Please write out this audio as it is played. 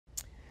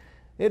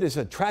It is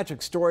a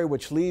tragic story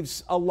which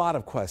leaves a lot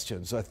of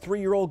questions. A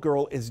 3-year-old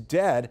girl is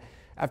dead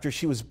after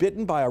she was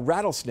bitten by a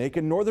rattlesnake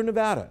in northern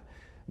Nevada.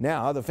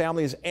 Now the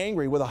family is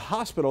angry with a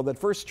hospital that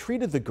first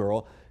treated the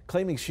girl,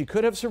 claiming she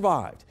could have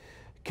survived.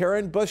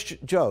 Karen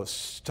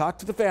Bush-Jose talked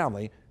to the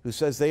family, who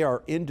says they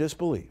are in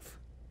disbelief.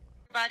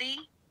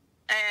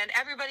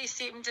 Everybody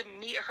seemed to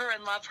meet her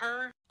and love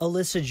her.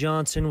 Alyssa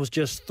Johnson was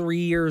just 3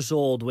 years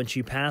old when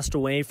she passed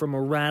away from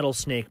a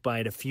rattlesnake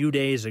bite a few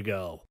days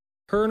ago.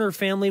 Her and her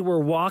family were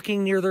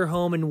walking near their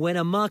home in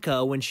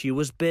Winnemucca when she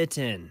was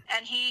bitten.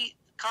 And he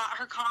got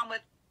her calm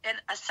within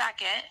a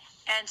second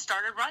and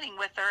started running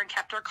with her and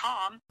kept her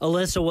calm.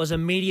 Alyssa was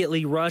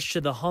immediately rushed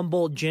to the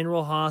Humboldt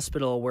General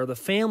Hospital, where the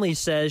family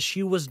says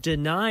she was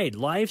denied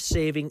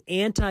life-saving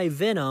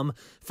anti-venom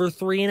for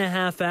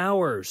 3.5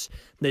 hours.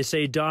 They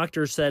say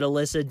doctors said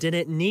Alyssa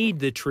didn't need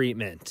the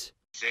treatment.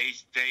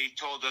 They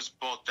told us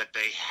both that they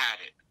had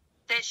it.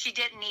 That she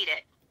didn't need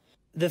it.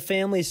 The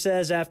family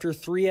says after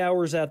 3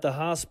 hours at the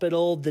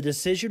hospital, the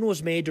decision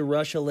was made to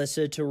rush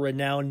Alyssa to a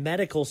renowned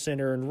medical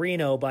center in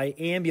Reno by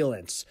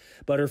ambulance.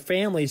 But her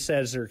family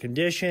says her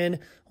condition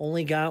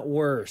only got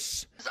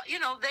worse. You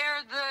know,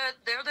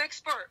 they're the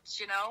experts,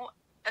 you know.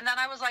 And then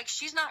I was like,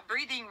 she's not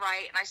breathing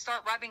right. And I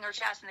start rubbing her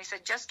chest, and they said,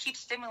 just keep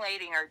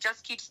stimulating her.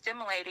 Just keep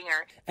stimulating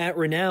her. At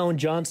Renown,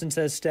 Johnson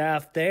says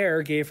staff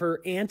there gave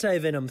her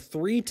anti-venom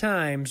 3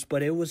 times,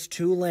 but it was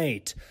too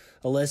late.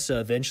 Alyssa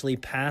eventually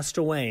passed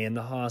away in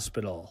the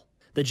hospital.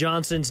 The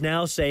Johnsons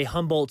now say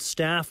Humboldt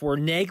staff were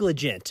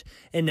negligent,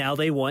 and now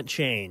they want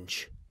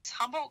change.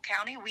 Humboldt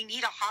County, we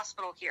need a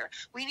hospital here.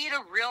 We need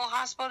a real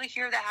hospital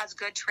here that has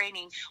good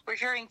training. We're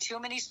hearing too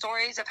many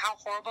stories of how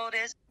horrible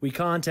it is. We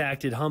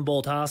contacted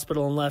Humboldt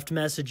Hospital and left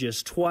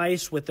messages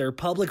twice with their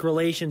public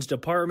relations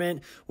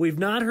department. We've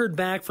not heard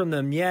back from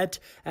them yet.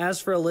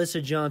 As for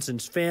Alyssa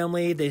Johnson's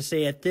family, they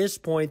say at this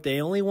point they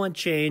only want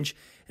change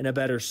and a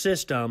better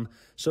system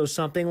so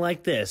something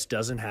like this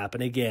doesn't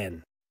happen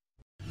again.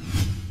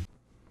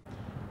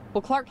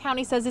 Well, Clark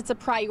County says it's a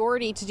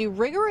priority to do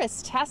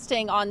rigorous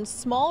testing on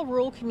small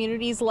rural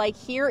communities like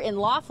here in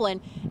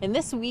Laughlin, and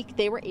this week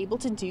they were able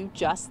to do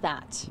just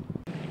that.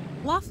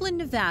 Laughlin,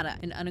 Nevada,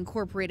 an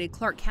unincorporated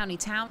Clark County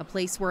town, a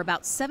place where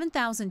about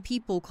 7,000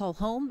 people call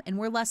home and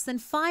where less than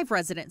 5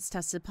 residents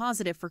tested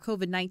positive for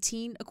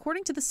COVID-19,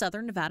 according to the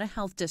Southern Nevada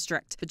Health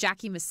District. But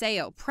Jackie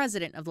Maceo,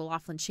 president of the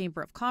Laughlin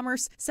Chamber of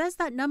Commerce, says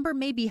that number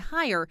may be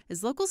higher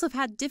as locals have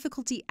had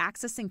difficulty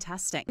accessing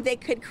testing. They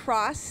could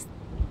cross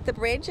the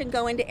bridge and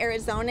go into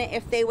Arizona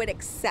if they would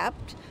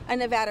accept a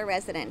Nevada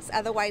residence.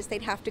 Otherwise,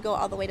 they'd have to go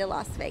all the way to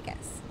Las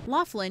Vegas.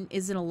 Laughlin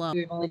isn't alone.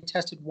 We've only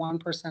tested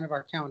 1% of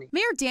our county.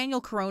 Mayor Daniel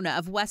Corona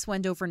of West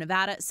Wendover,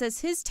 Nevada, says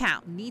his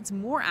town needs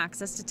more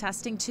access to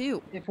testing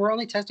too. If we're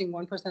only testing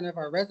 1% of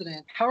our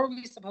residents, how are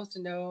we supposed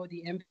to know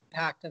the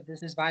impact of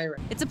this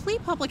virus? It's a plea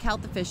public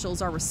health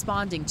officials are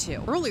responding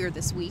to. Earlier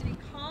this week,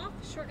 Cough,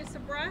 shortness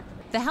of breath.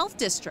 The Health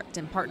District,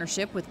 in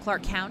partnership with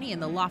Clark County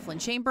and the Laughlin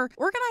Chamber,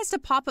 organized a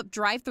pop-up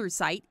drive-through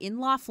site in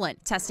Laughlin,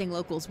 testing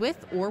locals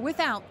with or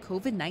without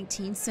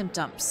COVID-19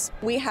 symptoms.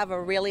 We have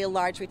a really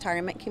large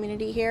retirement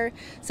community here,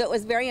 so it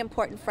was very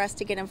important for us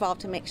to get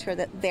involved to make sure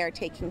that they're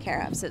taken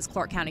care of. Says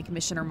Clark County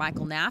Commissioner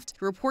Michael Naft,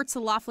 who reports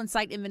the Laughlin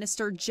site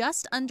administered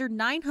just under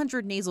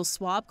 900 nasal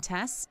swab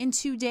tests in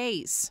 2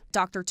 days.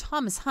 Dr.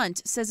 Thomas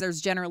Hunt says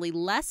there's generally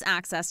less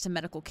access to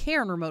medical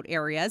care in remote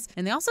areas,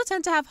 and they also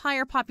tend to have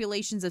higher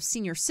populations of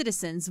senior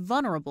citizens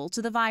vulnerable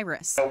to the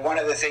virus. One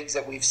of the things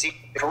that we've seen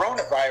with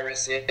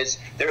coronavirus is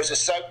there's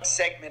a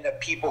segment of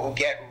people who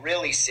get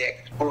really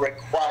sick who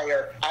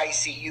require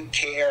ICU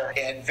care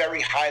and very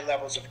high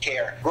levels of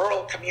care.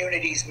 Rural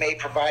communities may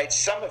provide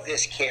some of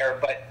this care,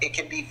 but it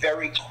can be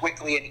very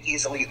quickly and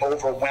easily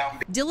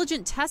overwhelmed.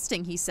 Diligent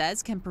testing, he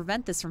says, can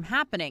prevent this from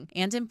happening,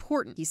 and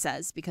important, he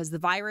says, because the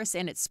virus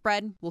and its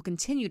spread will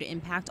continue to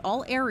impact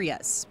all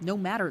areas, no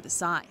matter the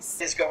size.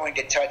 It's going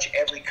to touch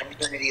every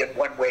community in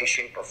one way,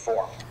 shape, or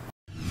form.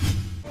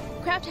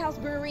 Craft House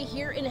Brewery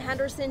here in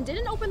Henderson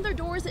didn't open their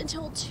doors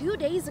until 2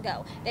 days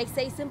ago. They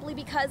say simply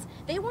because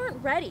they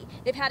weren't ready.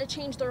 They've had to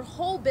change their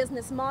whole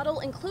business model,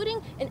 including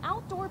an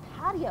outdoor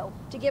patio,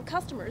 to give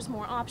customers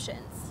more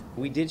options.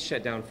 We did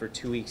shut down for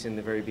 2 weeks in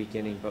the very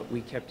beginning, but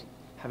we kept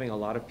having a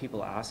lot of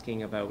people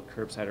asking about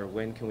curbside or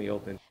when can we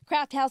open.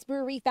 Craft House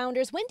Brewery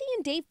founders Wendy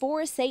and Dave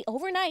Forrest say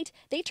overnight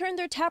they turned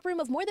their taproom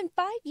of more than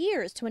 5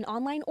 years to an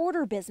online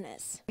order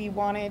business. We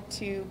wanted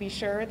to be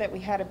sure that we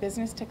had a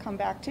business to come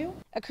back to.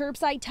 A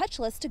curbside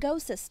touchless to-go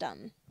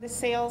system. The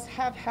sales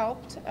have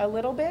helped a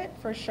little bit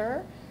for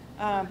sure,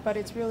 but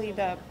it's really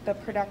the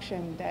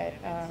production that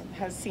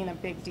has seen a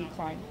big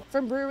decline.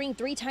 From brewing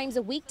 3 times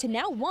a week to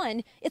now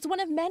 1, it's one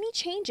of many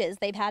changes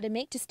they've had to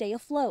make to stay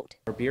afloat.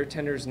 Our beer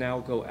tenders now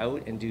go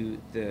out and do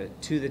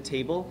to the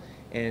table,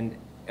 and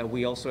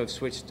we also have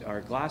switched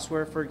our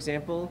glassware, for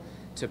example,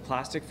 to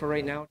plastic for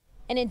right now.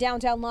 And in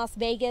downtown Las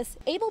Vegas,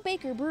 Abel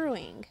Baker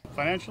Brewing.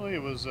 Financially,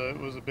 it was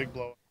a big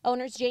blow.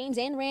 Owners James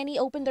and Randy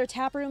opened their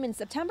taproom in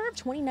September of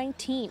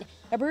 2019,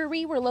 a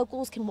brewery where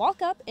locals can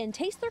walk up and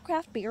taste their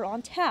craft beer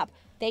on tap.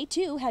 They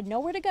too had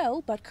nowhere to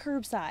go but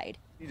curbside.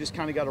 You just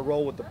kind of got to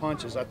roll with the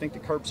punches. I think the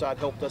curbside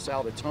helped us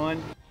out a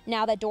ton.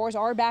 Now that doors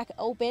are back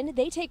open,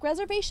 they take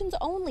reservations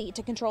only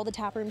to control the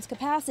taproom's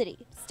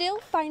capacity, still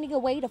finding a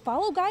way to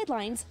follow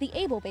guidelines the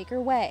Able Baker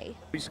way.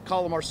 We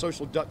call them our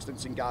social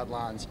distancing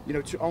guidelines. You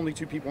know, only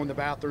 2 people in the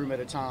bathroom at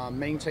a time,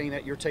 maintain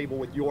at your table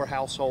with your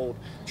household,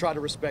 try to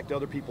respect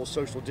other people's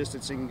social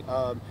distancing,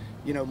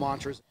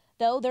 mantras.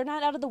 Though they're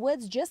not out of the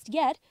woods just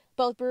yet,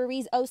 both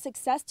breweries owe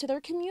success to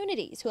their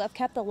communities who have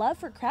kept the love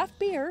for craft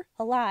beer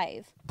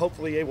alive.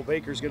 Hopefully Able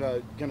Baker's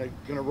gonna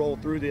roll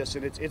through this,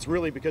 and it's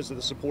really because of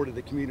the support of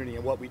the community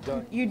and what we've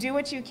done. You do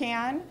what you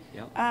can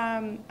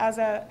as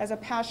a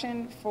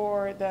passion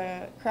for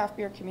the craft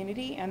beer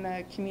community and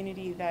the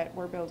community that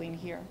we're building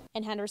here.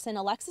 In Henderson,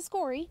 Alexis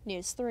Gorey,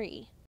 News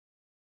 3.